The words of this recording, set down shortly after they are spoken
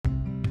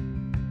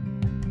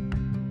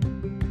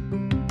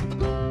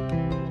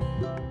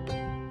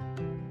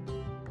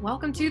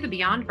Welcome to the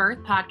Beyond Birth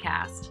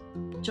podcast.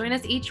 Join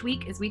us each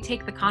week as we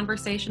take the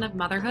conversation of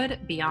motherhood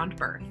beyond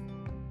birth.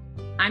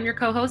 I'm your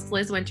co-host,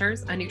 Liz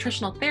Winters, a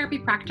nutritional therapy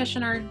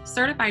practitioner,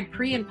 certified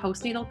pre- and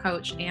postnatal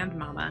coach, and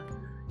mama.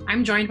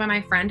 I'm joined by my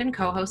friend and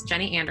co-host,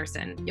 Jenny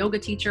Anderson, yoga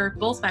teacher,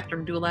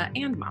 full-spectrum doula,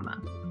 and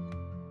mama.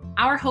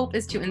 Our hope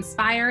is to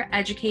inspire,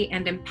 educate,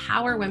 and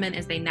empower women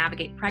as they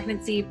navigate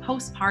pregnancy,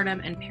 postpartum,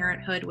 and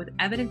parenthood with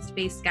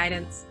evidence-based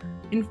guidance,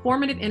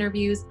 informative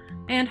interviews,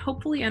 and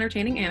hopefully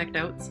entertaining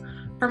anecdotes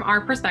from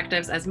our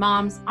perspectives as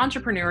moms,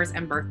 entrepreneurs,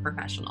 and birth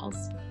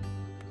professionals.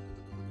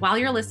 While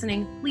you're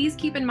listening, please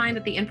keep in mind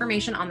that the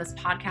information on this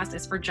podcast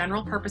is for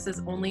general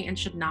purposes only and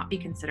should not be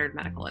considered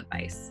medical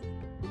advice.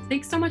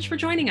 Thanks so much for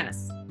joining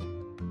us.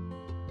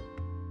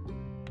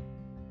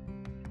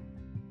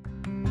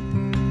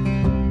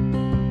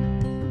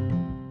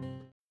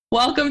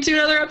 Welcome to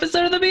another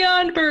episode of the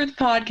Beyond Birth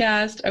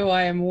podcast. Oh,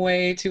 I am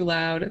way too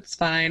loud. It's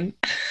fine.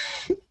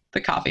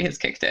 The coffee has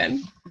kicked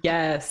in.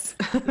 Yes.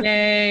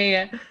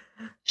 Yay.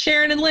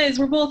 Sharon and Liz,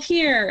 we're both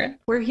here.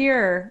 We're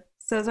here.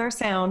 Says our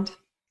sound.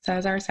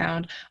 Says our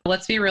sound.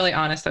 Let's be really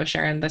honest though,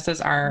 Sharon. This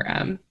is our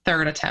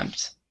third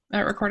attempt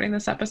at recording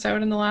this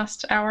episode in the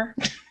last hour.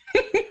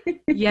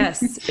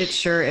 Yes, it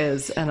sure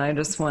is. And I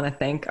just want to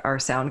thank our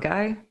sound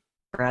guy,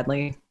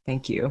 Bradley.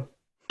 Thank you.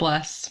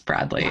 Bless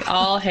Bradley.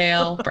 All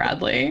hail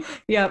Bradley.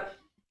 Yep.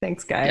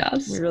 Thanks, guy.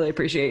 Yes. We really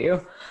appreciate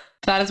you.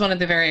 That is one of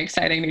the very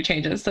exciting new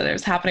changes that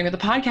is happening with the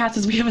podcast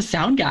is we have a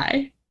sound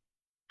guy.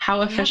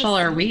 How official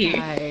are we?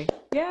 Yay.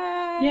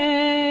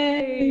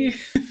 Yay.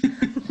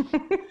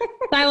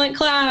 Silent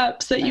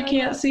claps that you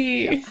can't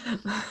see.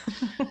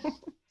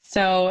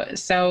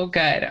 So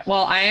good.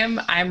 Well,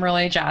 I'm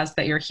really jazzed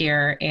that you're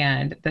here,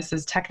 and this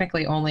is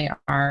technically only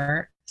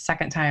our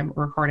second time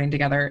recording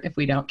together if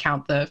we don't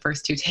count the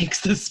first two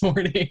takes this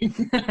morning.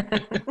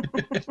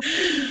 This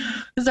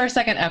is our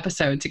second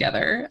episode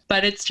together,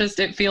 but it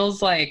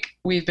feels like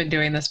we've been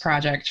doing this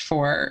project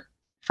for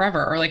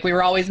forever, or like we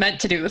were always meant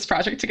to do this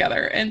project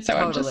together. And so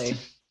totally.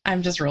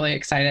 I'm just really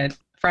excited.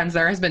 Friends,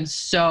 there has been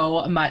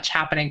so much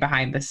happening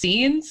behind the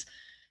scenes,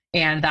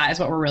 and that is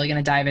what we're really going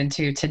to dive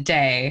into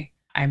today.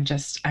 I'm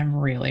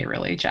really,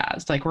 really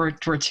jazzed. Like we're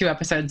 2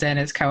 episodes in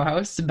as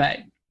co-hosts,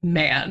 but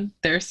man,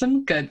 there's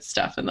some good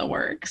stuff in the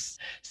works.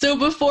 So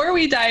before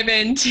we dive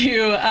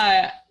into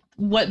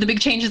what the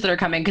big changes that are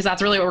coming, because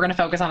that's really what we're going to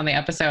focus on in the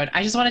episode,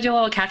 I just want to do a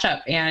little catch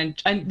up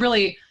and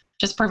really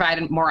just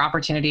provide more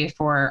opportunity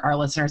for our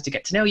listeners to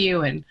get to know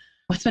you and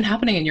what's been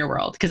happening in your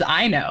world. Because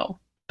I know,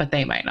 but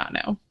they might not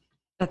know.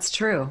 That's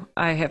true.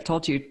 I have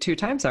told you 2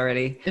 times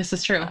already. This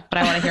is true, but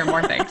I want to hear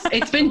more things.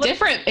 It's been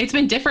different. It's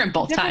been different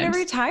both times.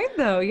 Every time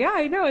though. Yeah,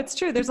 I know. It's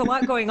true. There's a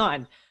lot going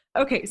on.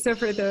 Okay, so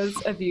for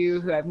those of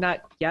you who have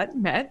not yet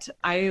met,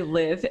 I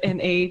live in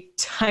a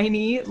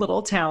tiny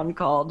little town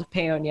called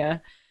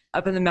Paonia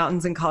up in the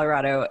mountains in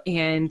Colorado,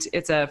 and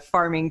it's a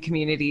farming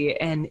community,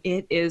 and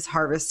it is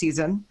harvest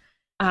season.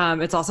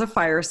 It's also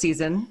fire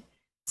season.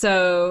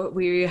 So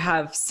we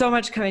have so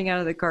much coming out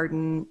of the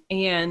garden,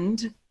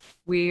 and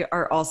we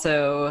are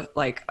also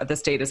like the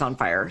state is on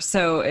fire.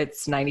 So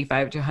it's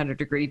 95 to 100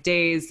 degree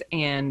days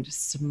and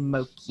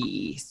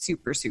smoky,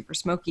 super, super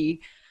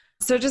smoky.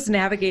 So just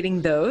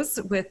navigating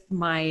those with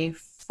my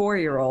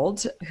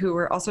 4-year-old, who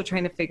we're also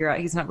trying to figure out,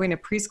 he's not going to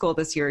preschool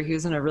this year. He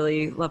was in a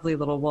really lovely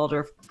little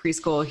Waldorf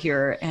preschool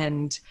here.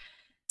 And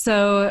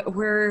so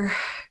we're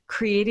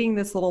creating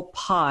this little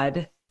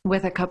pod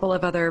with a couple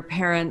of other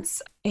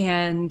parents.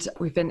 And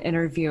we've been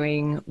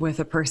interviewing with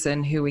a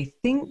person who we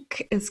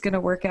think is going to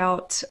work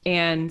out.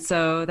 And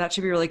so that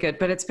should be really good.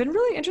 But it's been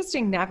really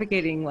interesting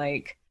navigating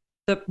like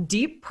the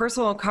deep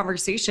personal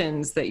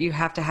conversations that you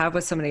have to have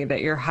with somebody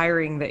that you're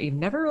hiring that you've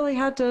never really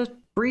had to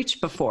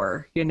breach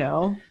before, you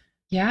know?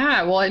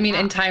 Yeah. Well, I mean,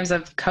 in times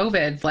of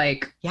COVID,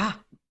 like, yeah.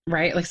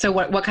 Right. Like, so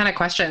what kind of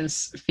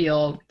questions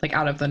feel like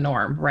out of the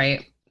norm,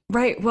 right?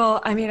 Right.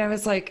 Well, I mean, I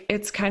was like,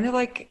 it's kind of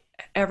like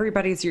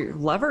everybody's your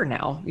lover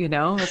now, you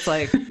know? It's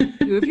like,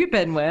 who have you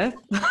been with?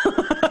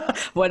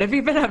 What have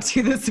you been up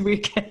to this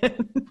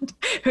weekend?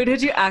 Who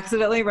did you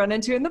accidentally run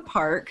into in the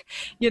park?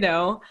 You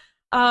know?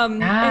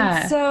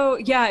 And so,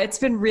 yeah, it's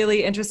been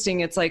really interesting.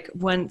 It's like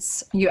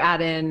once you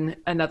add in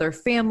another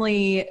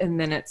family and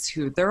then it's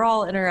who they're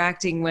all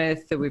interacting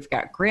with, that we've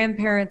got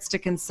grandparents to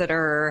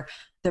consider.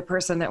 The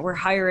person that we're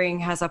hiring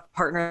has a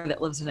partner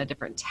that lives in a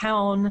different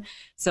town.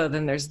 So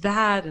then there's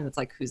that. And it's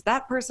like, who's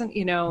that person?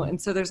 You know?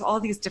 And so there's all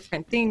these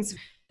different things.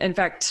 In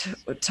fact,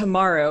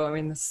 tomorrow, I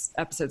mean, this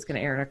episode's going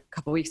to air in a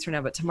couple weeks from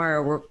now, but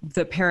tomorrow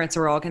the parents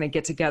are all going to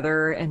get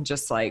together and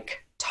just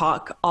like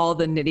talk all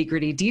the nitty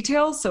gritty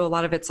details. So a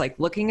lot of it's like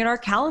looking at our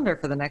calendar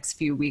for the next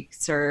few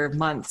weeks or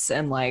months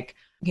and like,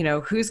 you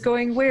know, who's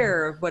going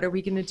where, what are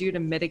we going to do to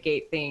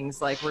mitigate things?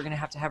 Like we're going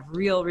to have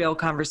real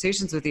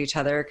conversations with each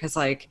other. Cause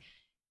like,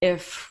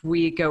 if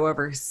we go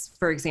over,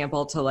 for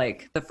example, to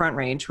like the Front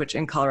Range, which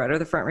in Colorado,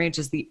 the Front Range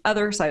is the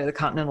other side of the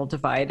Continental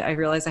Divide. I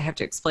realize I have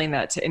to explain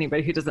that to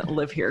anybody who doesn't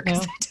live here.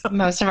 Well,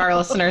 most of our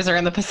listeners are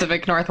in the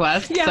Pacific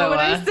Northwest. Yeah, so,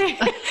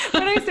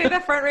 when I say the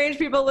Front Range,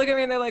 people look at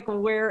me and they're like, well,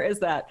 where is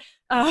that?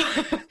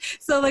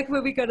 So like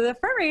when we go to the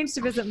Front Range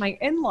to visit my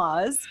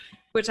in-laws,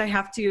 which I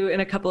have to in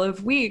a couple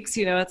of weeks,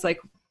 you know, it's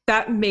like,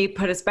 that may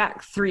put us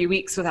back 3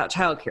 weeks without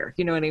childcare.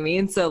 You know what I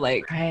mean? So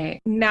like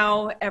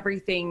now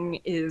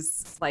everything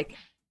is like,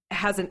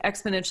 has an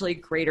exponentially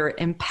greater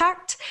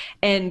impact,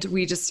 and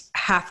we just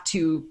have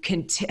to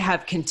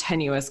have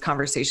continuous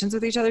conversations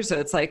with each other. So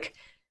it's like,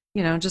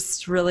 you know,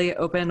 just really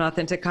open,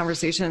 authentic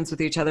conversations with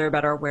each other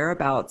about our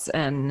whereabouts.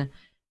 And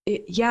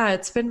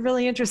it's been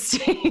really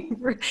interesting.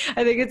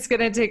 I think it's going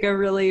to take a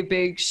really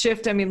big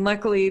shift. I mean,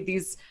 luckily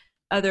these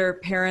other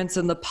parents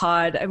in the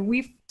pod, and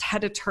we've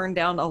had to turn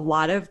down a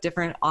lot of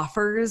different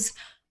offers.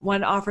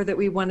 One offer that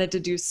we wanted to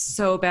do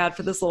so bad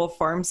for this little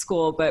farm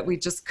school, but we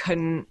just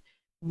couldn't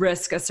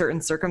risk a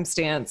certain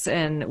circumstance,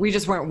 and we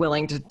just weren't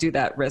willing to do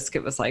that risk.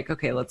 It was like,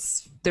 okay,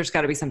 there's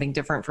got to be something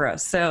different for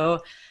us.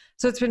 So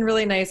it's been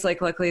really nice.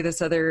 Like luckily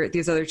these other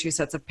two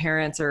sets of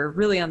parents are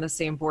really on the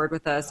same board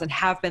with us and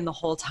have been the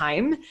whole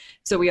time.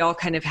 So we all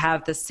kind of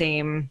have the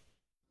same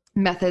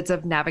methods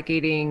of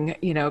navigating,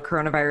 you know,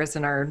 coronavirus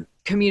in our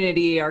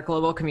community, our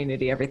global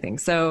community, everything.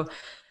 So,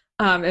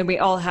 and we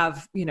all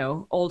have, you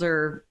know,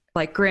 older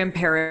like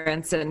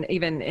grandparents, and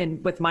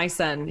even with my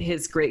son,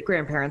 his great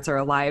grandparents are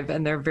alive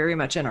and they're very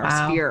much in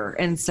our sphere.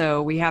 And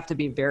so we have to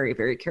be very,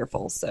 very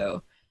careful.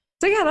 So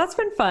yeah, that's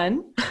been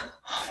fun.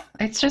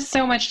 It's just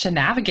so much to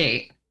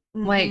navigate.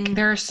 Mm-hmm. Like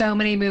there are so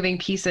many moving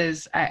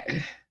pieces.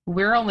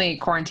 We're only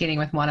quarantining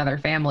with one other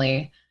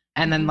family.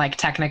 And then like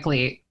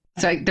technically,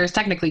 so there's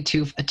technically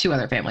two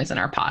other families in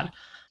our pod.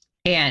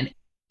 And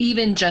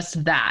even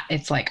just that,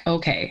 it's like,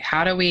 okay,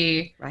 how do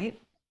we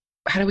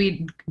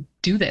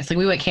do this? Like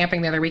we went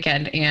camping the other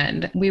weekend,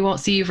 and we won't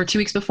see you for 2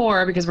 weeks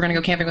before because we're going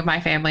to go camping with my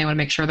family. I want to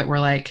make sure that we're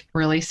like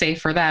really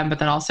safe for them. But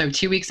then also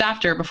 2 weeks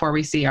after before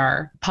we see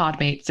our pod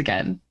mates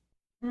again.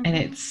 Mm-hmm. And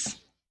it's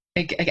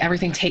like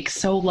everything takes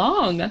so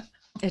long.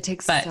 It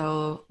takes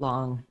so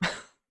long.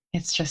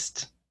 It's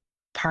just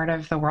part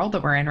of the world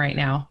that we're in right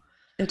now.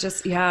 It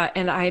just,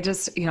 and I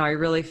just, you know, I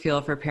really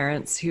feel for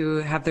parents who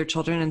have their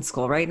children in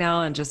school right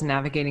now and just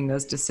navigating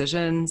those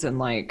decisions, and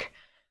like,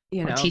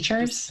 you know,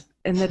 teachers.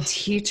 And the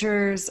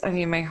teachers, I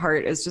mean, my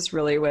heart is just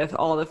really with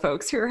all the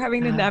folks who are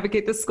having to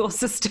navigate the school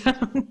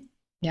system.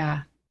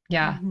 Yeah.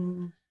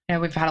 Mm-hmm. Yeah,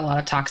 we've had a lot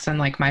of talks in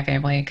like my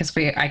family, because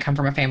I come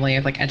from a family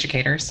of like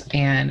educators,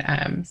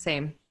 and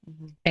same.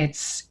 Mm-hmm.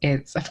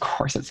 It's of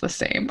course it's the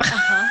same.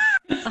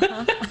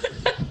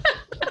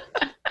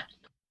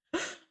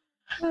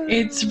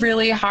 It's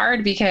really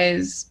hard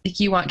because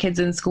you want kids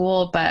in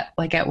school, but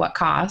like at what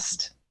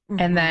cost?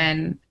 Mm-hmm. And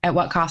then at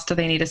what cost do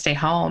they need to stay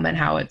home, and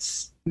how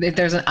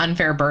there's an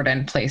unfair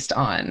burden placed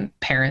on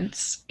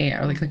parents, you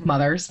know, like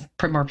mothers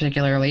more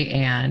particularly,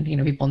 and, you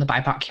know, people in the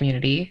BIPOC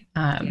community.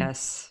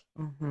 Yes.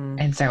 Mm-hmm.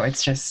 And so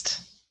it's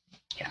just,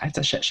 it's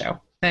a shit show.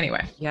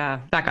 Anyway. Yeah.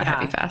 That got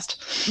heavy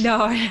fast.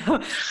 No, I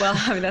know. Well,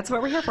 I mean, that's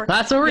what we're here for.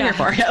 That's what we're here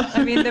for. Yeah.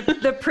 I mean,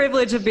 the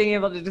privilege of being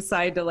able to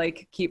decide to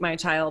like keep my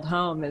child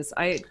home is,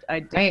 I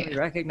definitely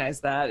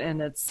recognize that.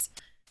 And it's,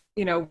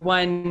 you know,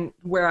 one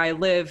where I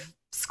live,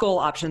 school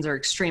options are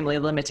extremely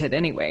limited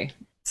anyway.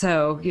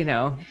 So, you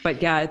know,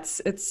 but yeah, it's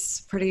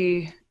a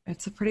pretty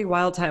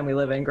wild time we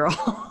live in,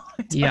 girl.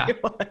 Yeah.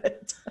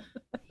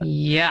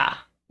 Yeah.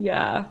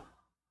 Yeah.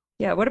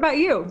 Yeah. What about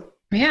you?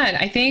 Man,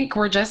 I think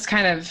we're just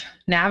kind of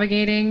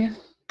navigating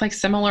like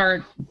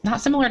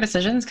not similar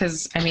decisions.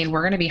 Cause I mean,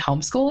 we're going to be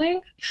homeschooling,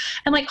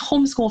 and like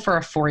homeschool for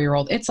a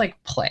 4-year-old, it's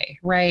like play,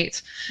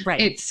 right?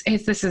 Right.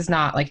 This is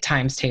not like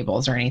times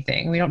tables or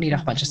anything. We don't need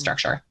a bunch of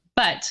structure,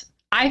 but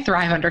I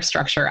thrive under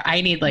structure. I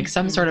need like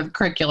some sort of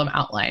curriculum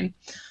outline.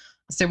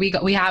 So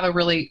we have a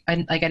really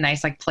a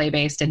nice like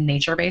play-based and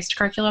nature-based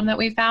curriculum that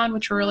we found,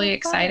 which we're really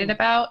excited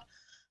about,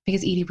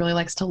 because Edie really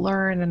likes to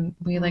learn, and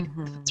we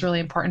it's really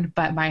important.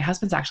 But my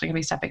husband's actually going to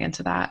be stepping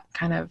into that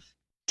kind of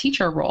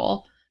teacher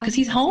role because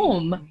he's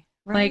home.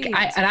 Right.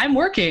 Like I'm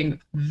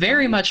working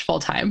very much full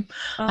time.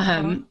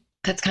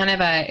 That's kind of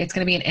it's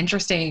going to be an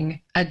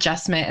interesting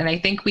adjustment. And I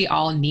think we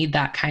all need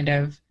that kind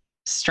of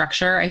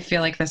structure. I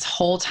feel like this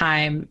whole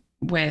time,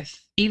 with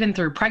even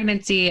through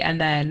pregnancy,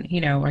 and then, you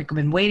know, like I've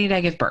been waiting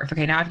to give birth.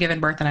 Okay, now I've given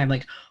birth and I'm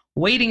like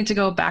waiting to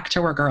go back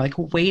to work, or like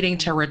waiting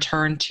to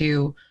return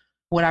to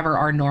whatever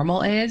our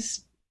normal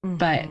is. Mm-hmm.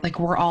 But like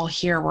we're all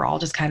here. We're all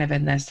just kind of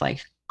in this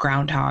like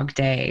Groundhog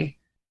Day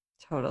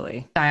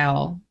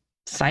style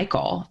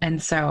cycle.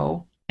 And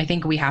so I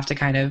think we have to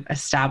kind of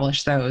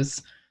establish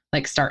those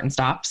like start and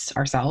stops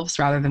ourselves,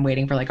 rather than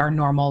waiting for like our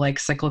normal like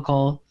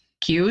cyclical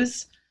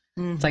cues.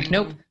 Mm-hmm. It's like,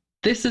 nope.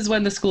 This is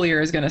when the school year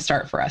is going to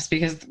start for us,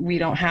 because we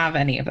don't have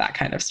any of that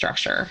kind of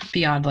structure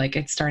beyond like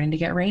it's starting to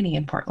get rainy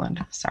in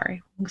Portland.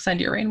 Sorry. We'll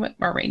send your rain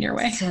your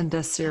way. Send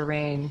us your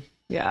rain.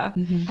 Yeah.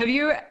 Mm-hmm.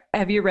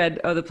 Have you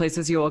read The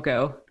Places You Will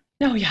Go?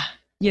 Oh yeah.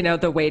 You know,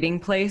 The Waiting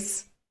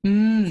Place?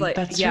 It's like,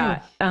 that's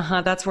yeah,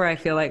 true. that's where I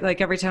feel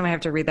like every time I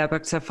have to read that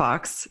book to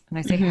Fox, and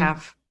I say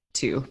have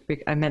to,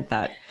 I meant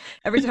that.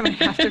 Every time I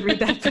have to read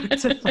that book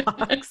to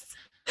Fox,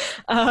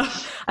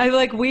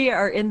 we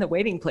are in the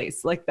waiting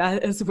place. Like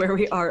that is where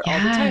we are all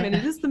the time. And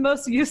it is the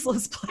most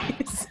useless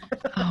place.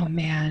 Oh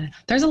man.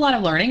 There's a lot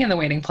of learning in the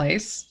waiting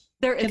place.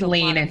 There is a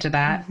lean into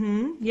that.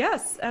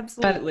 Yes,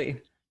 absolutely.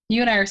 But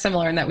you and I are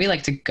similar in that we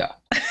like to go.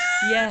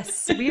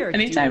 Yes, we are.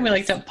 Anytime we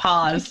like to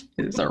pause,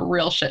 it's a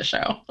real shit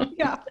show.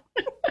 Yeah.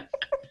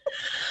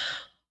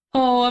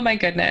 Oh my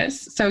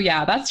goodness. So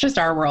yeah, that's just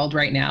our world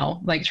right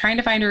now. Like trying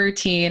to find a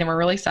routine, and we're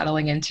really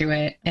settling into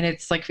it. And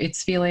it's like,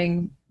 it's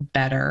feeling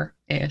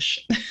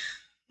better-ish.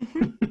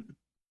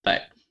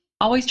 But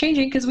always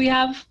changing because we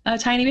have a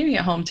tiny baby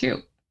at home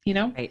too, you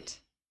know? Right.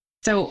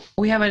 So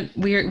we're going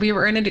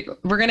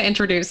to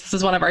introduce, this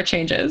is one of our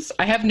changes.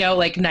 I have no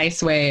like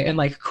nice way and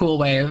like cool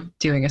way of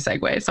doing a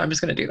segue. So I'm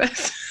just going to do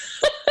this.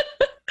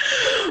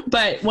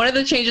 But one of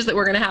the changes that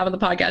we're going to have on the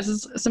podcast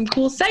is some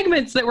cool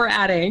segments that we're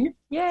adding.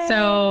 Yay.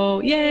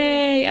 So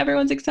yay,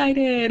 everyone's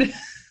excited.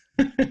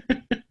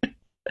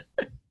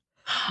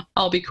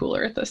 I'll be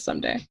cooler at this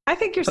someday. I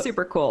think you're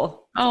super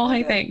cool. Oh,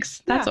 hey,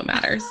 thanks. That's what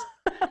matters.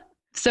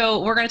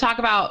 So we're going to talk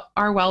about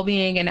our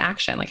well-being in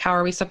action. Like, how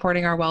are we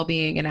supporting our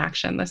well-being in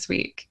action this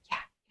week?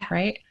 Yeah.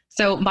 Right?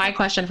 So my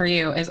question for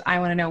you is, I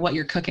want to know what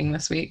you're cooking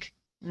this week.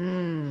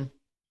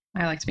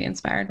 I like to be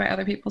inspired by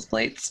other people's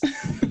plates.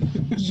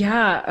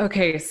 Yeah.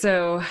 Okay.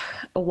 So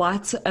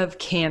lots of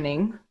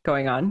canning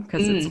going on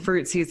because it's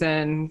fruit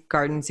season,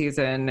 garden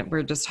season.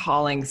 We're just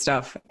hauling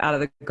stuff out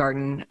of the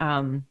garden.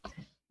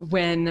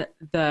 When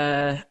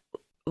the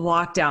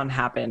lockdown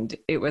happened,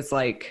 it was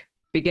like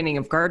beginning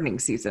of gardening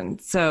season.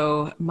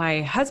 So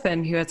my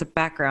husband, who has a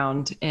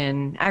background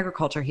in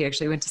agriculture, he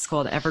actually went to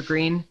school at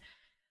Evergreen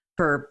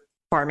for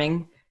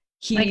farming.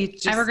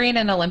 Evergreen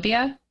in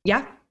Olympia?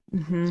 Yeah.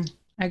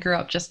 I grew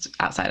up just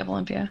outside of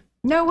Olympia.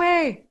 No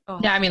way. Oh,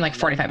 yeah, I mean like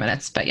 45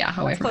 minutes, but yeah,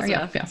 away from here.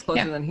 Yeah, it's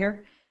closer than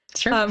here.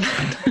 Sure.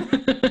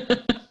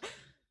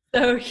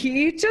 So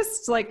he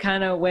just like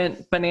kind of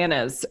went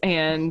bananas,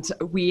 and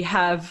we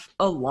have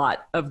a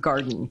lot of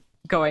garden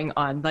going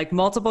on, like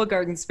multiple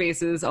garden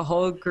spaces, a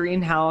whole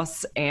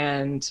greenhouse,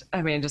 and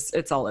I mean, just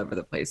it's all over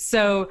the place.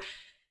 So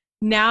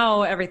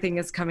now everything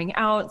is coming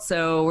out.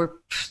 So we're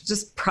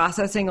just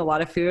processing a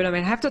lot of food. I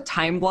mean, I have to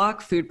time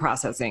block food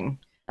processing.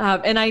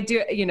 And I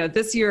do,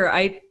 this year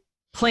I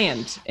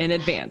planned in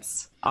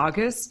advance,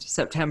 August,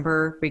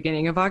 September,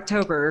 beginning of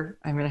October.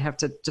 I'm going to have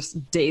to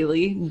just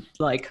daily,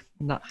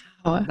 knock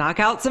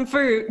out some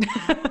fruit,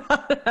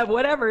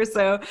 whatever.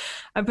 So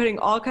I'm putting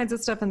all kinds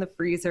of stuff in the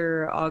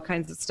freezer, all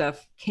kinds of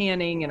stuff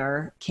canning in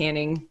our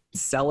canning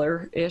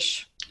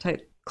cellar-ish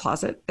type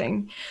closet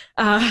thing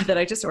that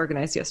I just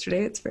organized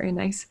yesterday. It's very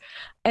nice.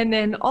 And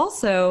then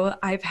also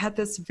I've had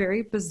this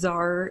very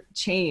bizarre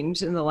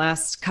change in the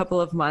last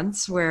couple of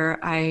months where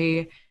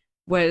I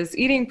was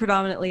eating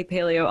predominantly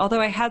paleo,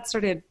 although I had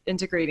started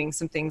integrating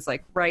some things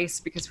like rice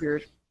because we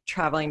were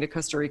traveling to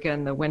Costa Rica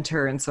in the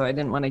winter. And so I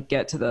didn't want to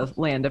get to the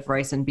land of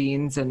rice and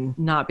beans and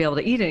not be able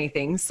to eat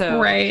anything.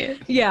 So,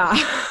 right. Yeah.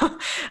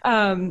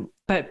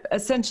 But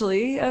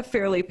essentially a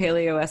fairly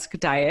paleo-esque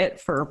diet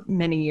for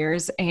many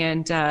years.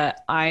 And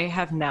I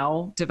have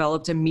now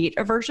developed a meat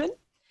aversion.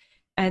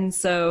 And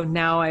so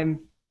now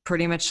I'm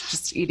pretty much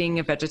just eating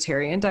a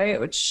vegetarian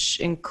diet, which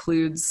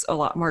includes a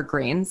lot more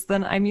grains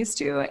than I'm used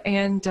to.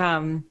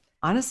 And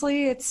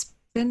honestly, it's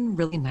been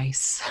really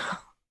nice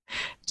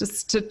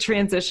just to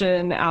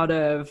transition out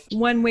of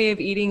one way of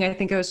eating. I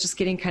think I was just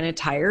getting kind of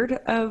tired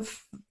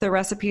of the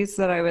recipes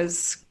that I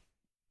was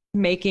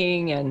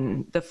making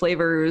and the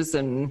flavors.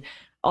 And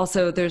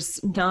also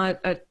there's not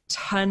a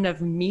ton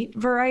of meat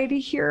variety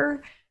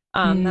here.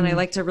 And I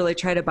like to really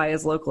try to buy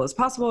as local as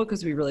possible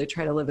because we really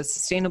try to live as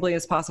sustainably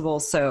as possible.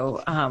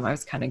 So I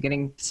was kind of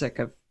getting sick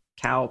of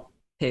cow,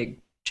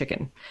 pig,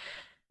 chicken.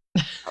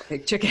 Cow,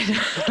 pig, chicken.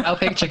 Cow,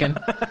 pig, chicken.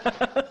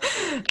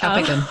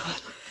 Cow, pig,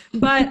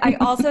 But I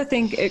also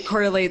think it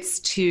correlates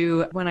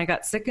to when I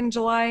got sick in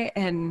July,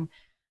 and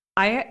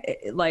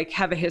I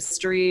have a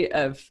history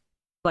of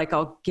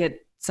I'll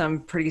get some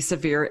pretty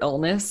severe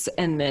illness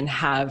and then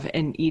have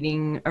an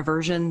eating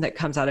aversion that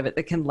comes out of it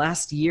that can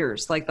last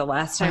years. Like the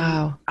last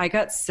time I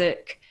got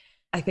sick,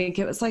 I think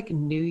it was like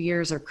New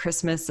Year's or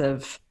Christmas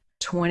of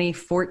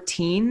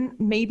 2014,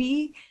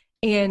 maybe,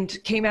 and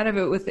came out of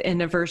it with an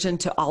aversion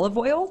to olive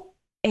oil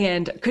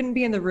and couldn't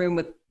be in the room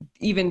with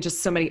even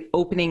just somebody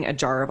opening a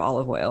jar of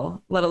olive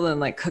oil, let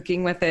alone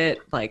cooking with it.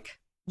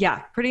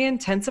 Pretty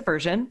intense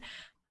aversion.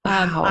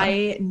 Wow.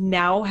 I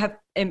now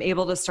am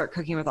able to start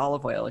cooking with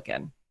olive oil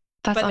again.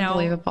 That's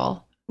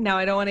unbelievable. Now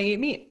I don't want to eat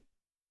meat.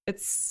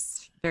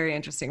 It's very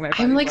interesting.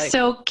 I'm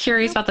so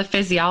curious about the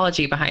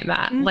physiology behind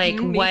that.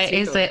 What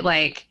is it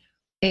like?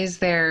 Is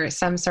there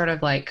some sort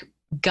of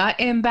gut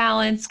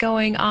imbalance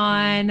going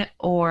on,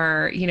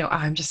 or,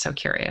 I'm just so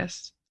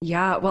curious.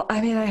 Yeah. Well, I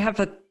mean, I have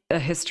a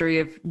history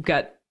of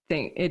gut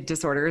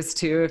disorders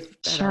too.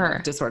 Sure.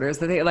 Disorders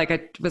that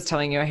I was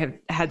telling you, I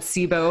had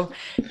SIBO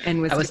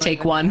and was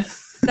take one.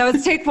 That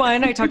was take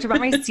one. I talked about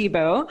my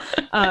SIBO,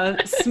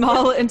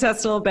 small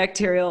intestinal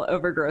bacterial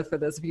overgrowth, for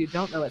those of you who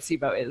don't know what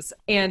SIBO is.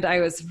 And I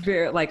was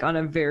on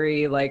a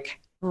very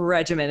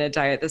regimented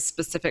diet, this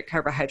specific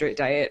carbohydrate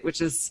diet,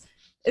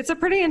 it's a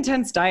pretty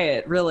intense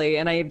diet, really.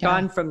 And I had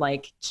gone from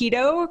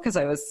keto because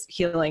I was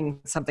healing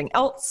something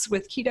else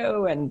with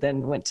keto, and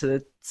then went to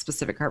the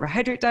specific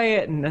carbohydrate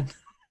diet and then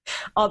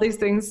all these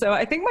things. So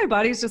I think my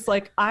body's just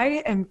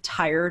I am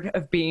tired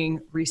of being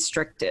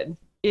restricted.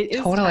 It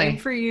is time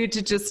for you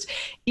to just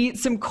eat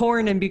some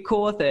corn and be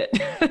cool with it.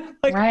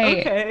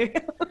 Right. Okay.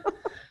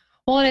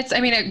 Well,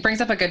 it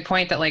brings up a good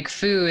point that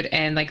food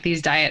and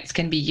these diets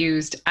can be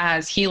used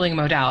as healing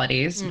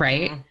modalities,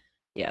 right?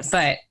 Yes.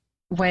 But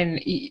when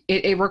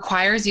it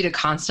requires you to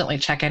constantly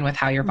check in with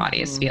how your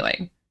body is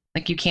feeling.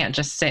 You can't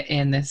just sit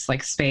in this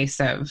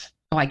space of,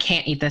 oh, I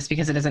can't eat this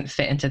because it doesn't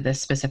fit into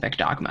this specific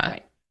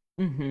dogma.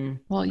 Right.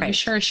 Well, you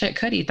sure as shit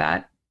could eat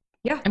that.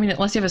 Yeah.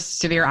 Unless you have a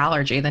severe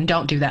allergy, then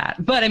don't do that.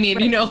 But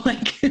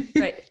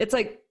right. It's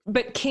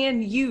but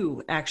can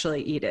you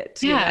actually eat it?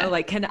 Yeah. You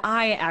know? Can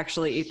I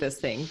actually eat this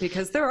thing?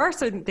 Because there are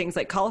certain things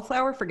like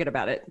cauliflower, forget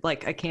about it. I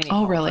can't eat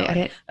cauliflower.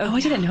 Really? I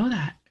didn't know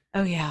that.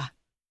 Oh, yeah.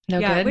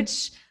 No good?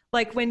 Which,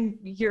 when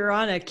you're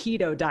on a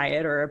keto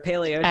diet or a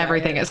paleo diet.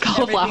 Everything is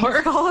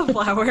cauliflower.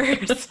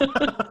 So,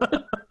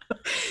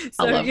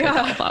 I love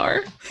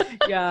cauliflower.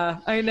 Yeah,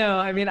 I know.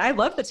 I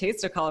love the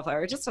taste of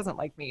cauliflower. It just doesn't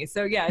like me.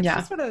 So yeah, it's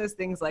just one of those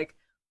things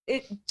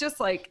it just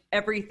like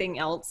everything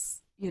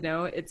else,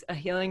 it's a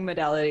healing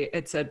modality.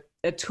 It's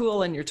a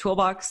tool in your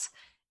toolbox.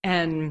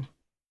 And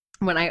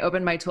when I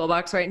open my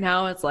toolbox right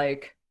now, it's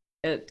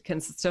it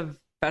consists of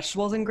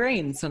vegetables and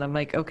grains. And I'm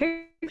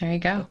okay, there you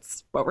go.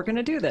 That's what we're going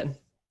to do then.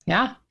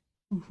 Yeah.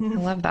 I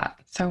love that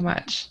so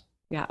much.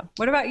 Yeah.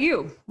 What about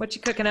you? What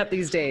you cooking up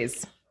these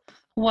days?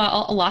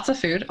 Well, lots of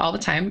food all the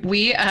time.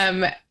 We,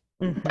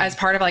 as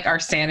part of our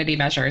sanity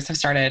measures, have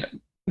started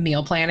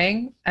meal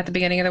planning at the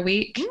beginning of the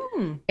week.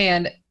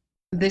 And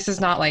this is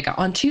not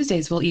on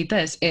Tuesdays, we'll eat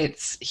this.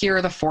 It's here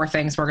are the 4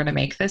 things we're going to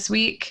make this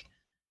week.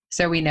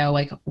 So we know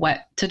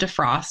what to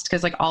defrost,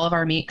 because all of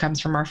our meat comes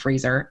from our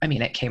freezer.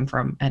 It came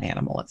from an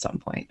animal at some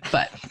point,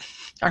 but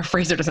our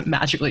freezer doesn't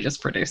magically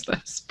just produce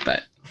this,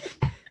 but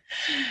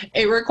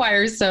it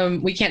requires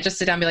we can't just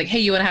sit down and be hey,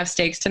 you want to have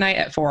steaks tonight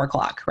at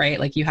 4:00,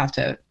 right? You have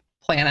to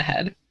plan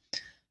ahead.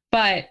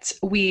 But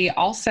we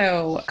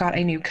also got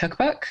a new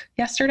cookbook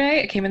yesterday.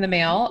 It came in the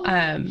mail.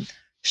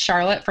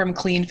 Charlotte from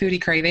Clean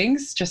Foodie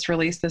Cravings just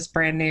released this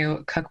brand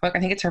new cookbook. I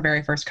think it's her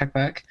very first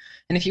cookbook.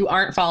 And if you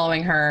aren't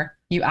following her,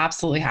 you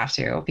absolutely have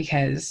to,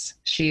 because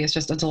she is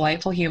just a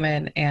delightful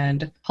human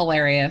and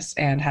hilarious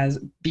and has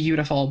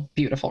beautiful,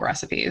 beautiful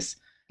recipes.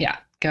 Yeah.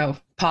 Go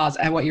pause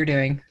at what you're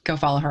doing. Go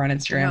follow her on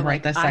Instagram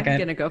right this second. I'm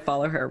going to go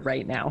follow her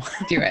right now.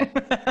 Do it.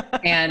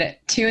 And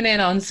tune in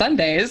on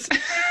Sundays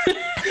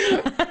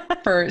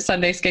for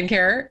Sunday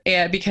skincare,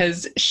 and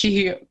because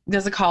she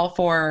does a call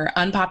for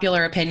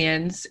unpopular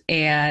opinions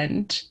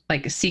and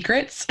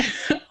secrets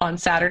on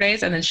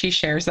Saturdays, and then she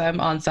shares them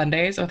on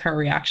Sundays with her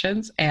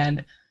reactions,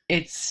 and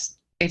it's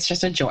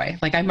just a joy.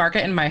 I mark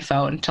it in my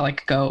phone to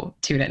go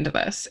tune into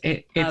this.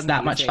 It's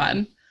that much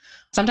fun.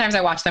 Sometimes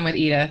I watch them with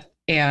Edith,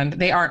 and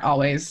they aren't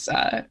always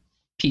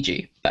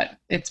PG, but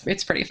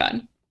it's pretty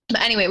fun.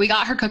 But anyway, we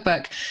got her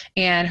cookbook,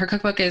 and her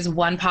cookbook is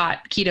one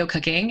pot keto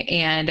cooking.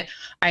 And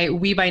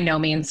we by no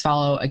means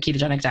follow a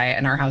ketogenic diet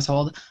in our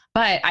household,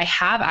 but I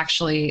have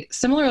actually,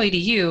 similarly to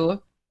you,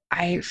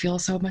 I feel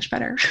so much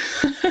better.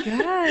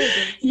 Good.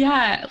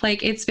 Yeah.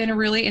 It's been a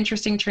really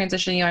interesting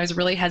transition. I was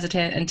really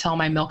hesitant until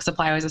my milk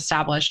supply was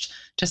established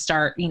to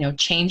start,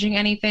 changing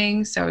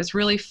anything. So it was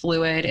really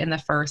fluid in the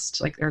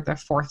first, or the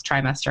 4th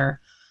trimester.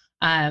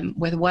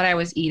 With what I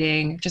was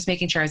eating, just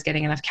making sure I was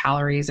getting enough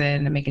calories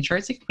in and making sure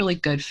it's really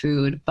good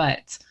food.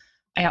 But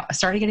I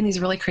started getting these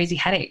really crazy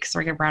headaches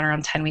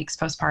around 10 weeks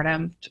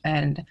postpartum,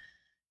 and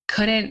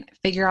couldn't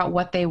figure out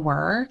what they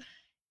were,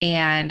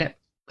 and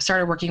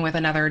started working with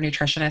another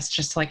nutritionist,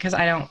 just because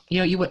I don't,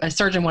 a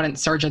surgeon wouldn't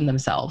surgeon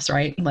themselves,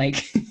 right?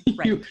 Right.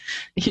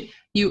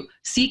 You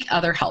seek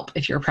other help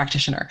if you're a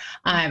practitioner.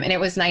 And it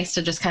was nice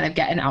to just kind of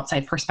get an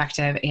outside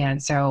perspective.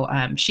 And so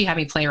she had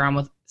me play around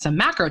with some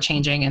macro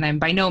changing, and I'm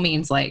by no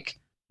means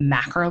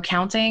macro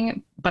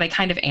counting, but I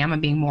kind of am.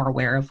 I'm being more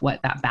aware of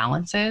what that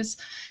balance is.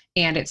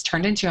 And it's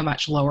turned into a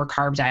much lower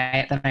carb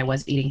diet than I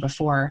was eating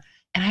before.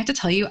 And I have to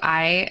tell you,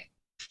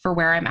 for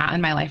where I'm at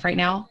in my life right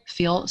now,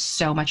 feel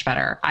so much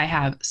better. I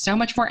have so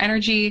much more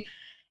energy,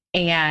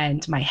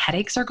 and my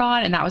headaches are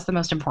gone. And that was the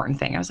most important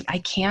thing. I was I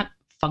can't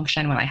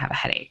function when I have a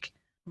headache.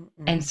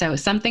 And so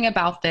something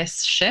about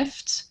this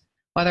shift,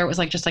 whether it was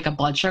just a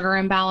blood sugar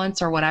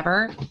imbalance or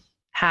whatever,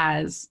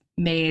 has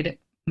made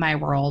my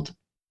world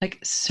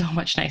so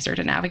much nicer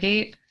to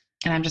navigate.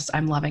 And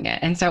I'm loving it.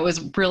 And so it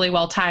was really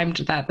well timed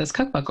that this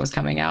cookbook was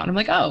coming out. And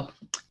I'm oh,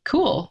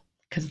 cool.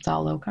 Because it's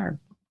all low carb.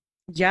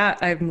 Yeah.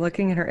 I'm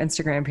looking at her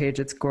Instagram page.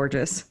 It's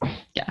gorgeous.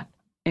 Yeah.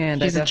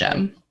 And she's a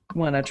gem.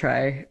 Want to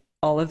try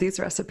all of these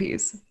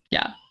recipes.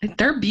 Yeah.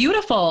 They're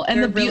beautiful.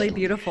 And they're really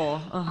beautiful.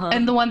 Uh-huh.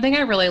 And the one thing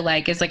I really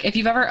like is if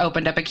you've ever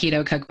opened up a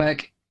keto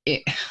cookbook,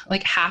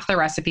 like half the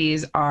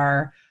recipes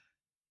are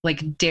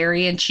like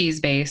dairy and cheese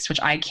based,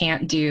 which I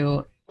can't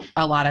do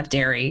a lot of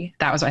dairy.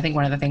 That was, I think,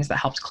 one of the things that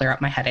helped clear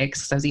up my headaches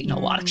because I was eating a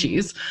lot of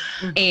cheese.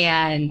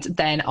 And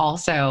then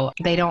also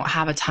they don't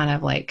have a ton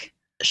of like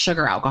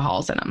sugar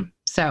alcohols in them.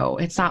 So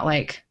it's not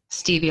like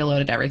stevia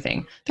loaded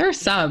everything. There are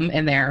some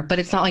in there, but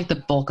it's not like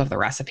the bulk of the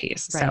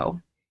recipes. Right. So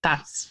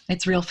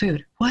it's real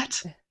food.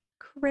 What?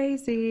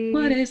 Crazy.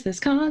 What is this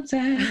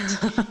concept?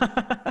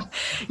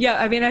 Yeah.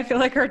 I mean, I feel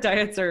like our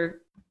diets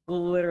are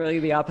literally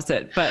the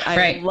opposite, but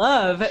I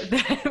love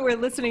that we're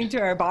listening to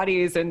our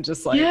bodies and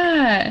just like,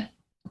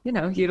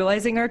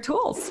 utilizing our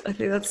tools. I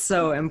think that's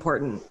so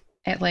important.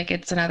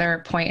 It's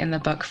another point in the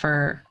book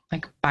for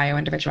like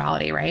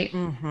bio-individuality, right?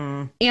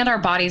 Mm-hmm. And our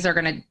bodies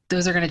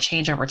those are going to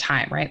change over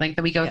time, right? Like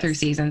we go through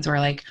seasons where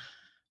like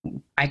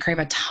I crave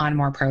a ton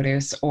more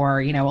produce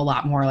or, a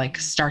lot more like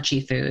starchy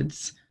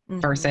foods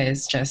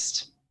versus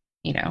just,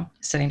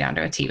 sitting down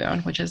to a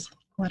T-bone, which is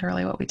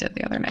literally what we did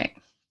the other night.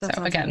 That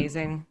sounds again,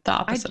 amazing. The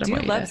opposite of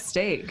what you did. I do love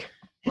steak.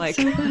 Like,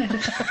 so good.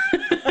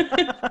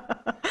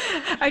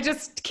 I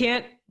just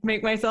can't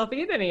make myself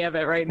eat any of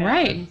it right now.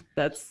 Right.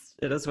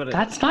 It is what it is.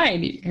 That's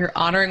fine. You're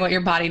honoring what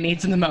your body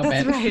needs in the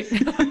moment. That's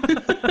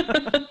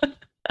right.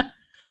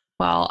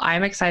 Well,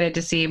 I'm excited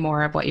to see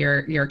more of what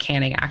your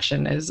canning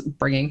action is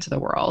bringing to the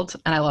world.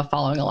 And I love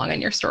following along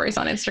on your stories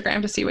on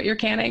Instagram to see what you're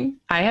canning.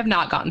 I have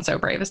not gotten so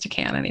brave as to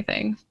can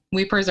anything.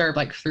 We preserve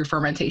like through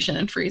fermentation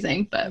and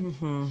freezing, but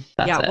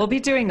that's it. We'll be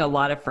doing a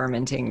lot of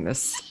fermenting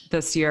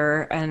this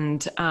year.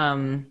 And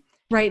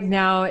right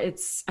now I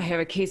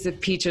have a case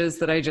of peaches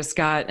that I just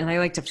got, and I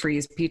like to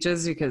freeze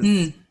peaches because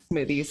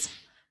smoothies.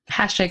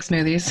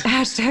 #smoothies.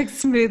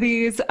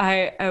 #smoothies.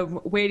 I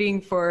am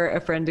waiting for a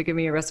friend to give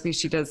me a recipe.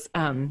 She does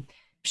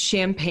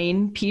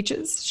champagne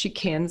peaches. She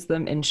cans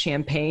them in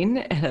champagne.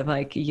 And I'm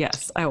like,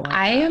 yes, I want that.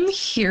 I am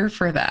here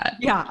for that.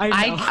 Yeah,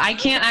 I know. I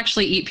can't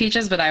actually eat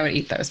peaches, but I would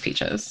eat those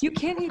peaches. You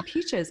can't eat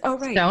peaches. Oh,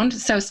 right.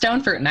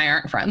 Stone fruit and I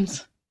aren't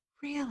friends.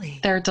 Really?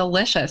 They're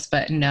delicious,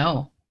 but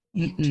no.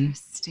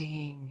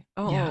 Interesting.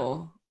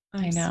 Oh,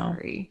 yeah. I know.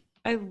 Sorry.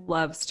 I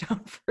love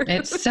stone fruit.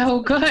 It's so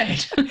good.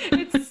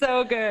 It's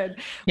so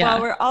good. Yeah.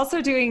 Well, we're also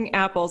doing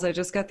apples. I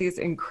just got these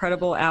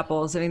incredible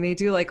apples. I mean, they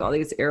do like all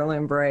these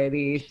heirloom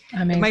variety.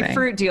 Amazing. My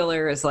fruit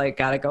dealer is like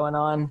got it going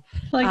on.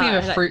 Like you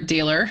have a fruit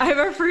dealer. I have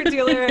a fruit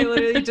dealer. I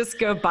literally just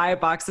go buy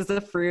boxes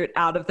of fruit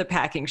out of the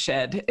packing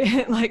shed,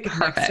 like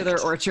next to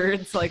their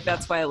orchards. Like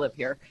that's why I live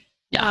here.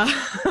 Yeah.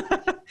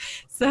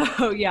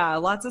 So yeah,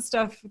 lots of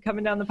stuff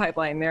coming down the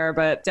pipeline there,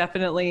 but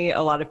definitely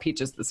a lot of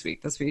peaches this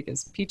week. This week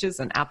is peaches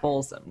and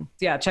apples, and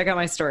yeah, check out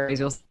my stories.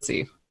 You'll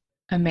see.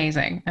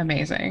 Amazing.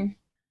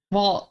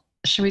 Well,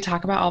 should we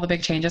talk about all the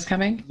big changes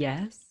coming?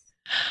 Yes.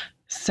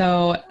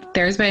 So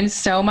there's been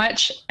so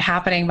much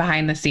happening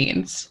behind the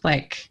scenes.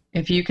 Like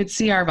if you could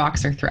see our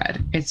Voxer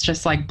thread, it's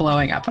just like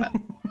blowing up.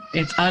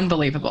 It's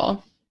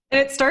unbelievable.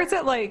 And it starts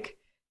at like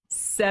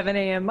 7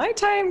 a.m. my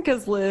time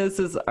because Liz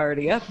is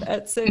already up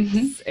at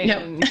 6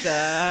 and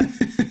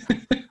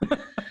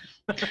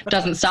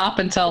doesn't stop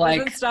until like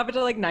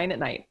 9 at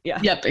night. Yeah.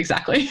 Yep,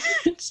 exactly.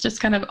 It's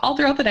just kind of all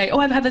throughout the day. Oh,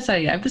 I've had this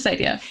idea. I have this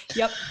idea.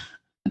 Yep.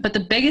 But the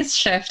biggest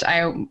shift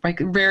I'm like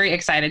very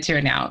excited to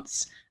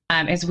announce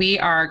is we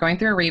are going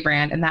through a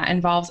rebrand, and that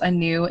involves a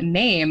new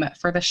name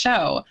for the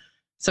show.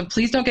 So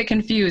please don't get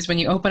confused when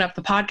you open up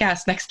the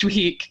podcast next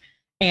week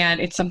and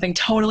it's something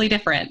totally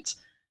different.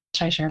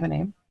 Should I share the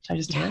name? Should I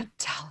just do it?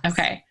 Tell us.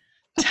 Okay.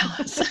 Tell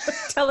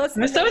us. Tell us.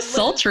 It was so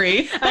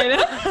sultry. I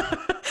know.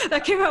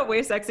 That came out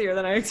way sexier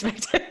than I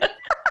expected. It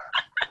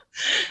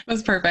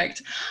was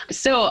perfect.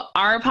 So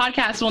our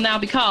podcast will now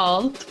be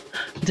called,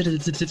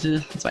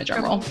 that's my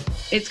drum roll.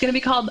 It's going to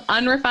be called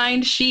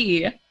Unrefined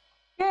She.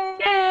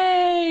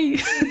 Yay!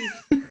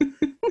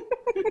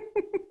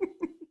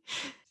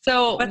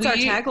 So what's our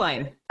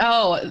tagline?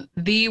 Oh,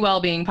 the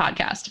well-being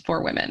podcast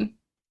for women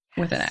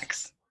with an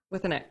X.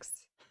 With an X.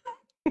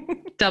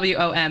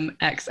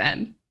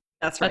 WOMXN.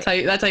 That's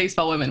right. That's how you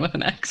spell women with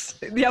an X.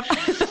 Yep.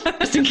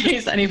 Just in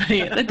case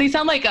anybody, they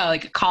sound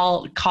like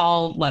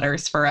call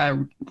letters for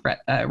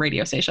a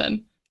radio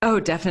station. Oh,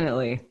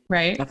 definitely.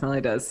 Right.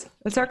 Definitely does.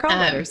 It's our call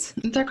letters.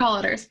 It's our call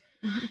letters.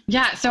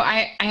 Yeah. So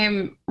I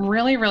am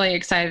really, really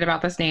excited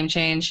about this name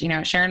change. You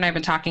know, Sharon and I have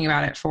been talking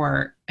about it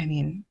for,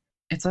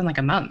 it's been like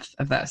a month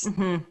of this,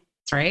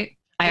 right?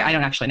 I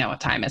don't actually know what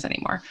time is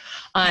anymore.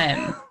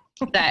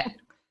 That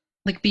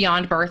like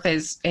Beyond Birth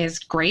is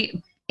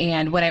great.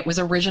 And when it was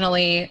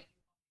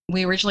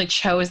we originally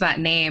chose that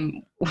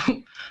name,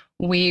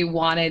 we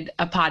wanted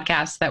a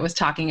podcast that was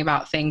talking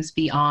about things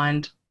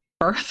beyond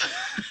birth,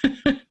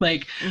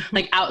 like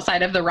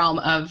outside of the realm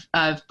of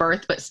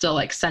birth, but still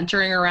like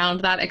centering around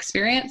that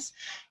experience.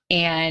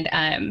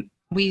 And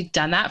we've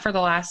done that for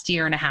the last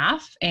year and a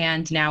half.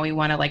 And now we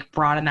want to like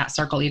broaden that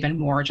circle even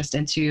more just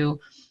into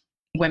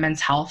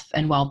women's health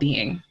and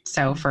well-being.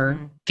 So for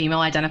female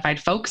identified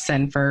folks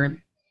and for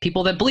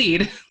people that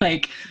bleed,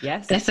 like,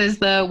 Yes. this is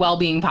the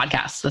well-being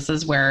podcast. This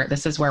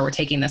is where we're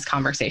taking this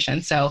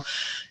conversation. So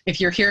if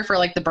you're here for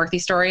like the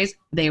birthy stories,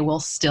 they will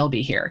still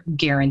be here,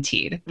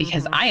 guaranteed,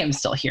 because I am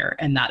still here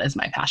and that is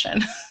my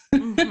passion.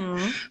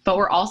 But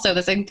we're also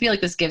I feel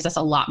like this gives us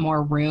a lot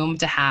more room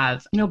to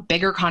have,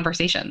 bigger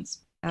conversations.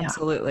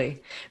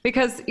 Absolutely.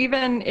 Because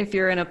even if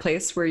you're in a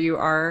place where you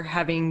are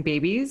having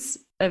babies,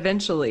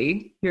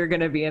 eventually you're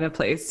going to be in a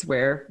place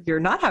where you're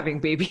not having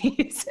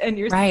babies and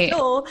you're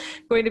still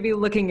going to be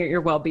looking at your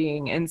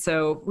well-being. And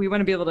so we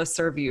want to be able to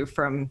serve you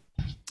from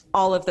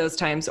all of those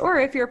times, or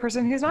if you're a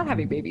person who's not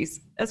having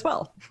babies as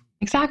well.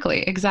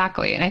 Exactly.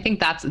 And I think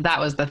that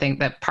was the thing,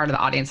 that part of the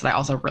audience that I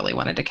also really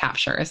wanted to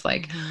capture is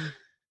like,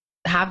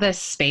 have this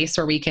space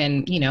where we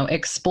can,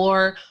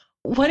 explore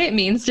what it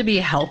means to be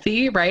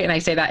healthy, right? And I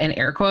say that in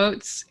air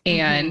quotes.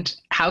 And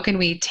how can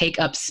we take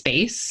up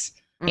space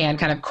and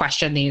kind of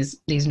question these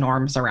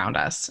norms around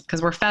us?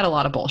 Because we're fed a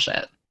lot of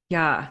bullshit.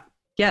 Yeah.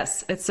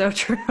 Yes, it's so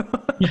true.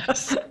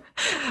 Yes.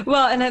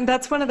 Well, and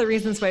that's one of the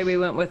reasons why we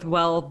went with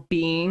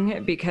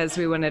well-being, because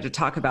we wanted to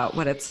talk about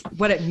what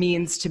it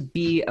means to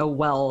be a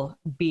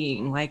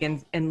well-being, like,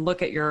 and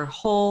look at your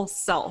whole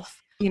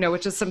self,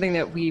 which is something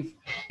that we've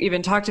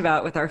even talked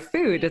about with our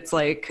food. It's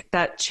like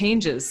that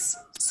changes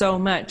so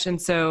much.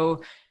 And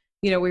so,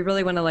 we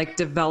really want to like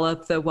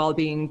develop the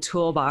well-being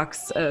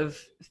toolbox of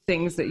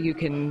things that you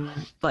can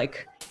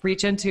like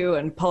reach into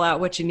and pull out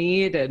what you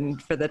need.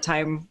 And for the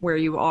time where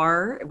you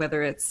are,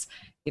 whether it's,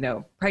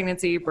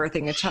 pregnancy,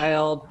 birthing a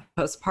child,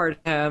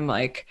 postpartum,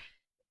 like,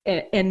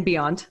 and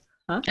beyond.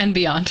 Huh? And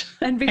beyond.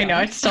 And beyond. I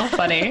know, it's still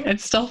funny.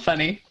 It's still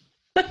funny.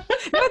 No,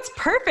 it's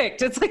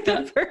perfect. It's like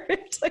the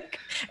perfect, like,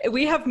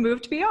 we have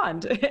moved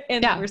beyond.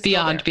 And we're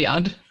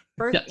beyond.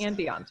 Birth and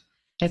beyond.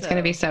 It's going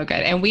to be so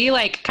good. And we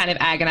like kind of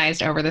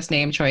agonized over this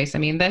name choice. I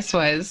mean, this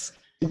was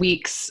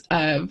weeks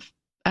of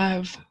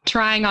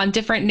trying on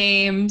different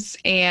names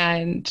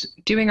and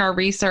doing our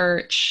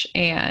research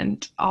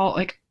and all,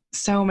 like,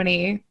 so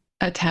many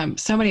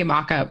attempts, so many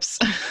mock-ups.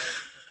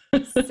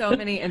 So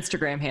many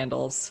Instagram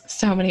handles.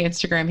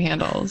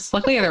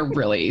 Luckily, they're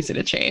really easy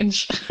to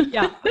change.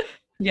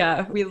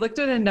 Yeah. We looked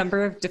at a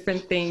number of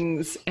different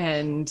things,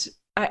 and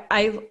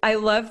I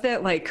love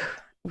that, like,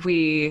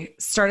 we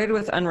started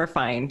with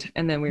unrefined,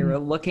 and then we were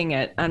looking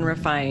at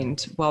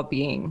unrefined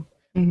well-being.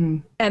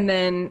 And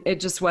then it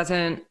just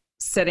wasn't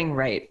sitting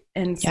right.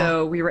 And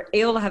so we were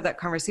able to have that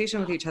conversation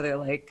with each other,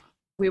 like,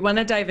 we want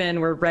to dive in,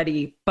 we're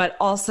ready. But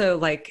also,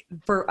 like,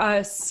 for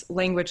us,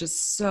 language is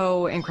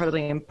so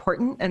incredibly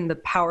important, and the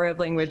power of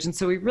language. And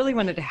so we really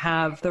wanted to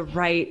have the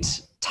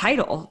right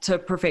title to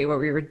purvey what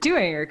we were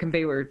doing, or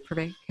convey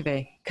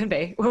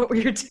what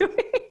we were doing.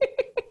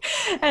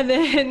 And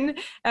then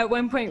at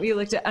one point we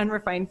looked at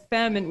unrefined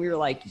femme, and we were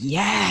like,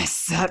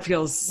 yes, that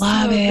feels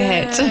Love so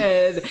it.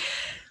 good.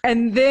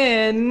 And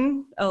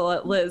then I'll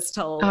let Liz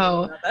tell.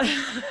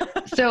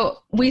 So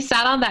we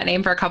sat on that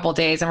name for a couple of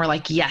days, and we're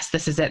like, yes,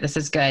 this is it. This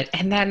is good.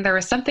 And then there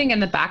was something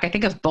in the back, I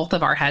think, of both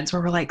of our heads, where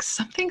we're like,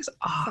 something's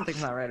off.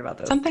 Something's not right about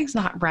this. Something's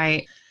not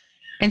right.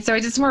 And so I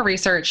did some more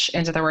research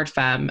into the word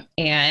femme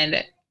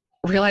and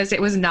realized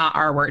it was not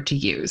our word to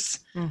use.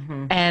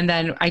 And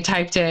then I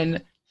typed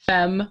in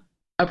femme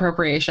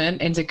appropriation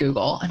into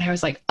Google, and I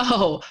was like,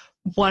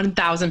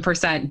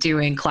 1000%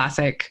 doing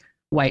classic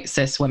white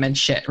cis women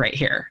shit right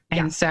here.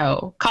 And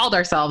so called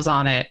ourselves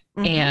on it.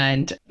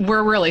 And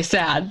we're really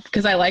sad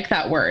because I like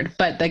that word.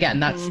 But again,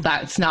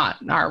 that's not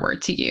our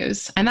word to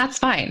use. And that's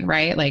fine,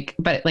 right? Like,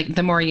 but like,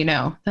 the more you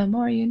know. The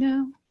more you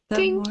know.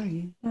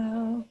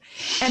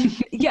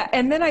 And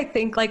and then I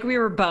think, like, we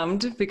were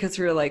bummed because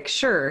we were like,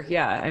 sure,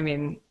 I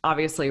mean,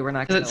 obviously we're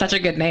not going to. It's such a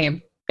good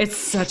name. It's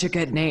such a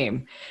good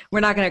name. We're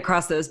not going to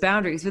cross those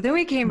boundaries. But then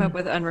we came up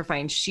with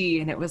unrefined she,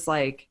 and it was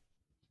like,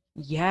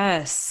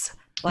 yes.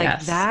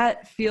 Like,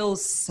 that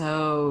feels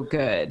so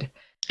good.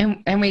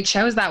 And we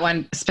chose that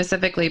one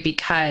specifically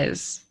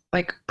because,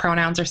 like,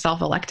 pronouns are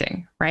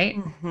self-electing, right?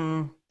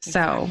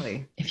 So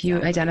if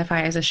you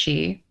identify as a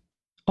she,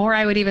 or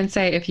I would even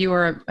say if you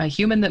are a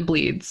human that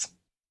bleeds,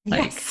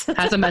 like,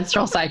 has a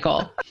menstrual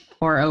cycle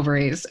or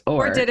ovaries,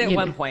 or did at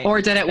one point.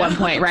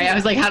 Right? I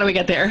was like, how do we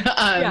get there?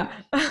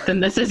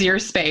 Then this is your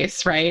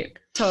space, right?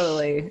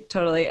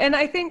 Totally. And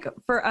I think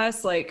for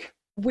us, like,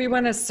 we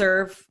want to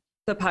serve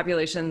the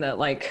population that,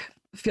 like,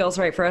 feels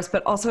right for us.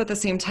 But also at the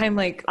same time,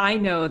 like, I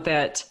know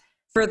that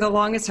for the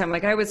longest time,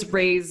 like, I was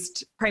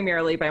raised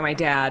primarily by my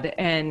dad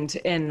and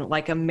in,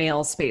 like, a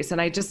male space. And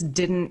I just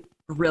didn't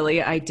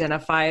really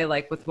identify,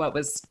 like, with what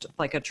was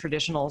like a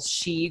traditional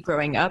she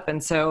growing up.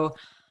 And so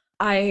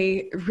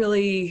I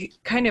really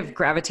kind of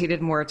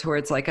gravitated more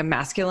towards, like, a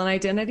masculine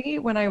identity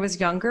when I was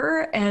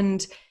younger.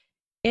 And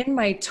in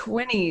my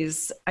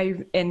 20s,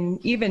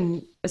 and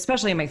even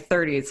especially in my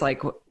 30s,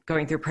 like,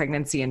 going through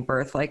pregnancy and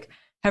birth, like,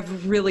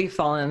 have really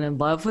fallen in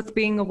love with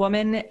being a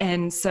woman.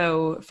 And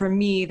so for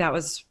me, that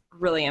was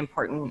really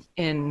important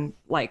in,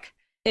 like,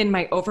 in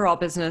my overall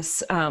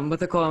business with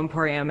the Glow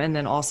Emporium. And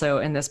then also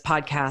in this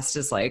podcast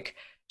is, like,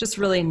 just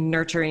really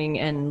nurturing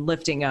and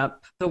lifting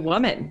up the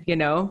woman,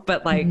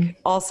 but, like,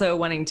 also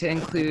wanting to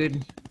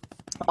include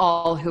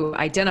all who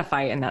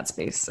identify in that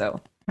space. So,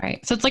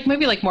 right. So it's like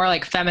maybe like more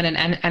like feminine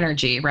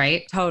energy,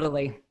 right?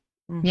 totally.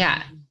 Mm-hmm.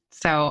 Yeah.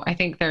 So I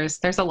think there's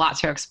a lot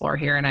to explore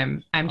here,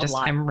 and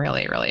I'm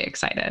really, really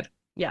excited.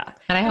 Yeah.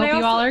 And I hope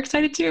you all are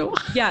excited too.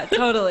 Yeah,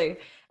 totally.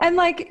 And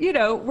like, you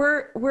know,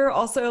 we're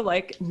also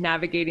like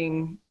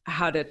navigating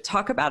how to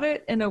talk about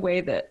it in a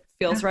way that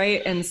feels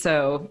right. And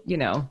so, you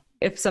know,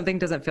 if something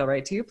doesn't feel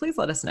right to you, please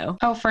let us know.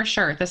 Oh, for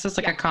sure. This is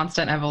like a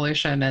constant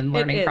evolution and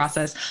learning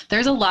process.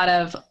 There's a lot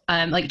of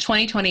like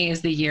 2020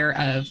 is the year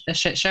of a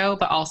shit show,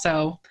 but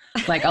also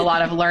like a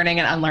lot of learning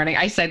and unlearning.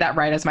 I say that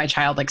right as my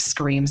child like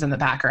screams in the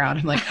background.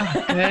 I'm like,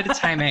 oh, good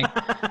timing.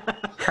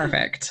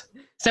 Perfect.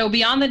 So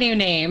beyond the new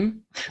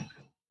name,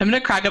 I'm going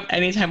to crack up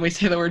anytime we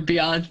say the word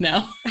beyond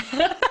now.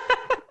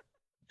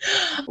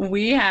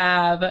 We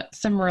have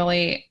some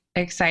really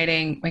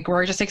exciting, like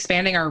we're just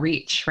expanding our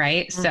reach,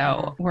 right? Mm-hmm.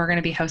 So we're going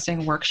to be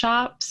hosting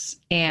workshops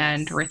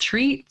and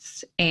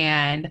retreats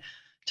and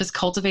just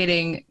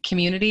cultivating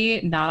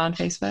community, not on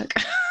Facebook.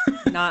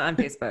 Not on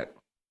Facebook.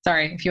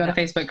 Sorry, if you want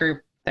a Facebook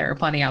group, there are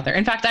plenty out there.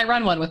 In fact, I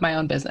run one with my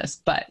own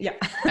business, but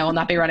I will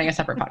not be running a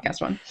separate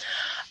podcast one.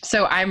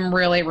 So I'm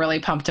really, really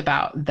pumped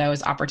about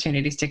those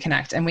opportunities to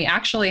connect. And we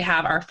actually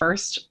have our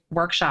first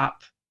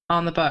workshop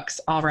on the books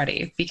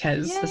already,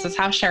 because This is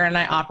how Sharon and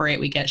I operate.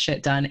 We get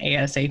shit done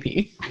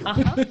ASAP.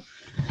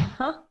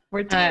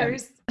 We're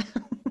doers.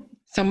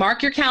 So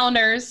mark your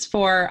calendars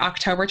for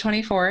October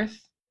 24th.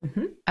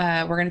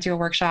 Mm-hmm. We're going to do a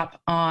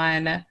workshop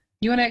on,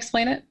 you want to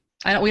explain it?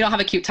 We don't have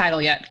a cute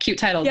title yet. Cute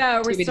title.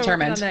 Yeah, we're still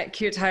working on that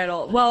cute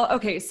title. Well,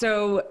 okay.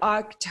 So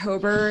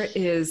October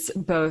is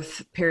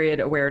both period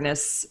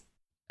awareness.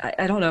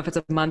 I don't know if it's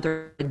a month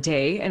or a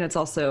day, and it's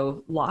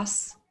also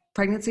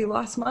pregnancy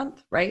loss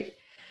month, right?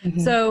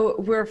 Mm-hmm. So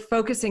we're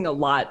focusing a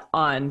lot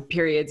on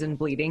periods and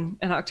bleeding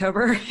in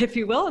October, if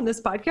you will, in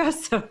this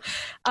podcast. So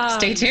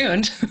stay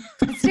tuned.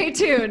 Stay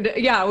tuned.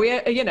 Yeah,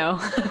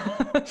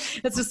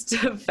 it's just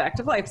a fact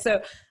of life.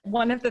 So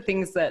one of the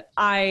things that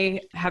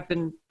I have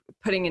been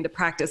putting into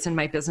practice in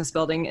my business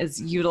building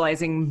is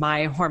utilizing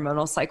my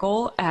hormonal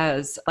cycle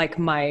as like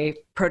my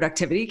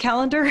productivity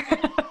calendar.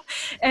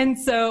 And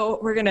so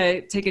we're going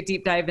to take a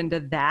deep dive into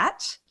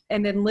that.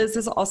 And then Liz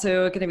is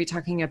also going to be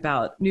talking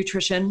about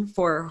nutrition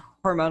for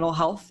hormonal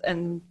health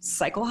and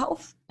cycle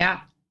health. Yeah.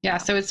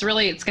 So it's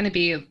going to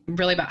be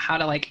really about how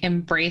to like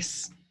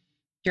embrace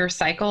your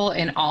cycle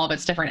in all of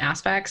its different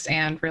aspects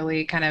and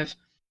really kind of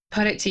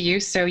put it to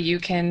use so you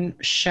can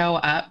show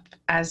up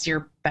as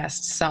your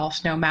best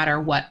self, no matter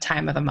what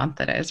time of the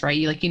month it is, right?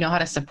 You know how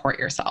to support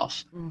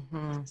yourself.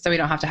 Mm-hmm. So we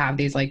don't have to have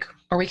these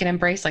or we can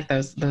embrace like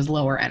those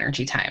lower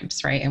energy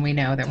times, right? And we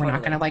know that we're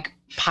not going to like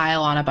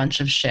pile on a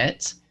bunch of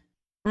shit.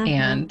 Mm-hmm.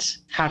 And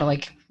how to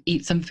like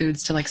eat some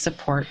foods to like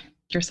support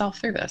yourself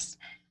through this.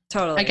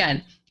 Totally.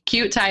 Again,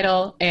 cute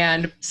title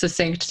and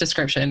succinct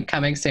description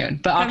coming soon,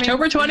 but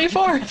October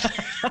 24th.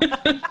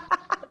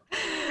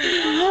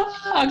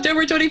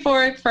 October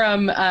 24th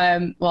from,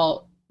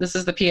 this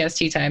is the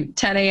PST time,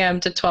 10 a.m.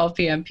 to 12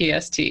 p.m.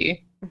 PST.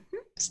 Mm-hmm.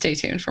 Stay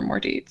tuned for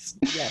more deets.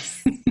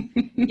 Yes.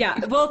 Yeah.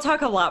 We'll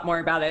talk a lot more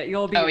about it.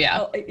 You'll be,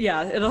 it'll be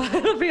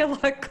a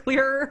lot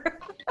clearer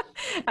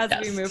as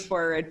we move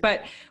forward.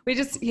 But we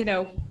just,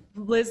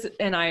 Liz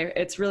and I,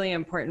 it's really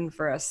important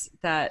for us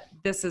that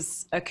this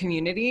is a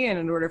community, and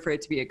in order for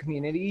it to be a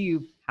community,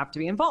 you have to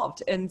be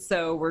involved. And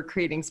so we're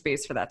creating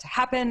space for that to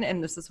happen.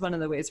 And this is one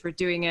of the ways we're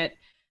doing it.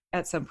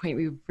 At some point,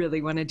 we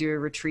really want to do a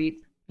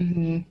retreat.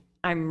 Mm-hmm.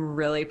 I'm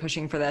really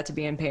pushing for that to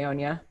be in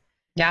Paonia.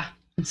 Yeah,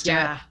 let's do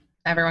it.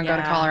 Everyone go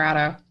to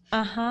Colorado.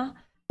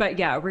 But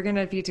yeah, we're going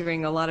to be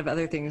doing a lot of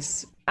other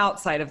things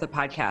outside of the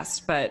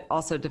podcast, but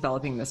also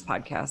developing this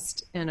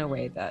podcast in a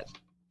way that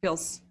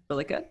feels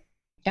really good.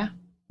 Yeah.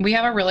 We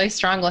have a really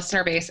strong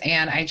listener base,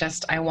 and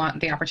I want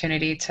the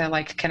opportunity to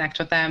like connect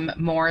with them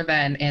more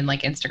than in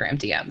like Instagram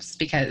DMs,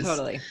 because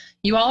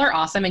you all are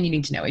awesome and you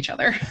need to know each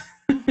other.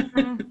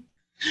 Mm-hmm.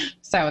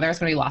 So there's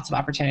going to be lots of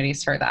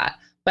opportunities for that.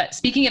 But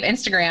speaking of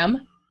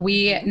Instagram,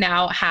 we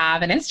now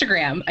have an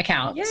Instagram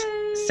account. Yay!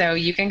 So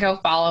you can go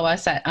follow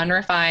us at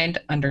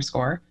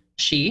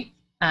unrefined_she.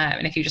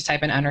 And if you just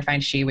type in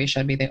unrefined she, we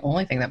should be the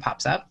only thing that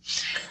pops up.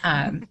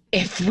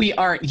 If we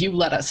aren't, you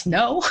let us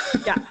know.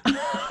 Yeah.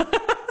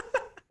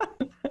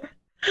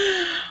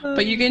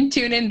 But you can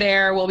tune in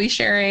there. We'll be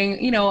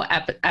sharing,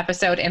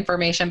 episode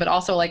information, but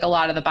also like a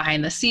lot of the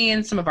behind the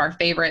scenes, some of our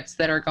favorites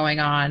that are going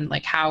on,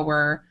 like how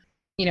we're,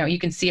 you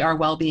can see our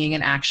well-being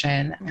in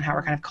action and how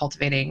we're kind of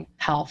cultivating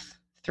health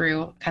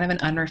through kind of an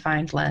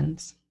unrefined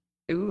lens.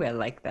 Ooh, I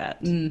like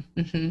that.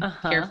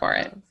 Mm-hmm. Here for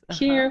it.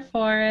 Here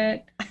for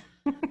it.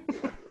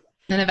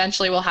 And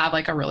eventually we'll have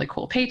like a really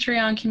cool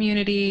Patreon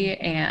community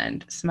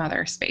and some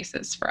other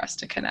spaces for us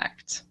to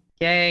connect.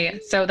 Yay.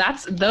 So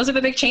those are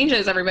the big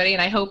changes, everybody.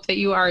 And I hope that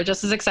you are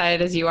just as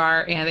excited as you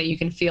are and that you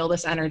can feel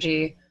this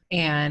energy.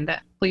 And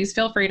please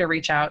feel free to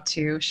reach out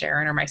to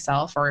Sharon or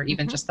myself, or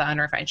even just the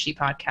Unrefined She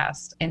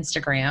podcast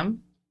Instagram.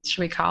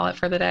 Should we call it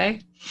for the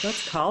day?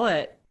 Let's call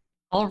it.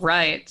 All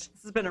right.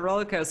 This has been a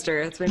roller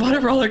coaster. What a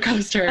roller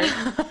coaster.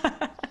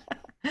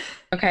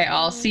 Okay.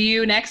 I'll see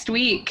you next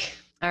week.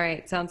 All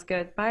right. Sounds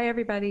good. Bye,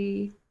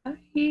 everybody.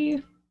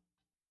 Bye.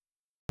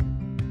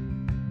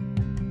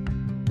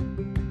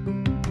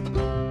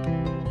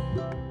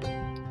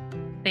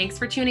 Thanks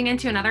for tuning in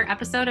to another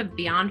episode of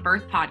Beyond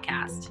Birth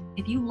Podcast.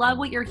 If you love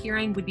what you're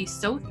hearing, we'd be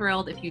so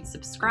thrilled if you'd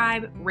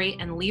subscribe, rate,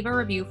 and leave a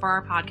review for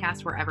our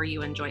podcast wherever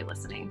you enjoy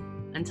listening.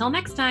 Until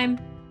next time.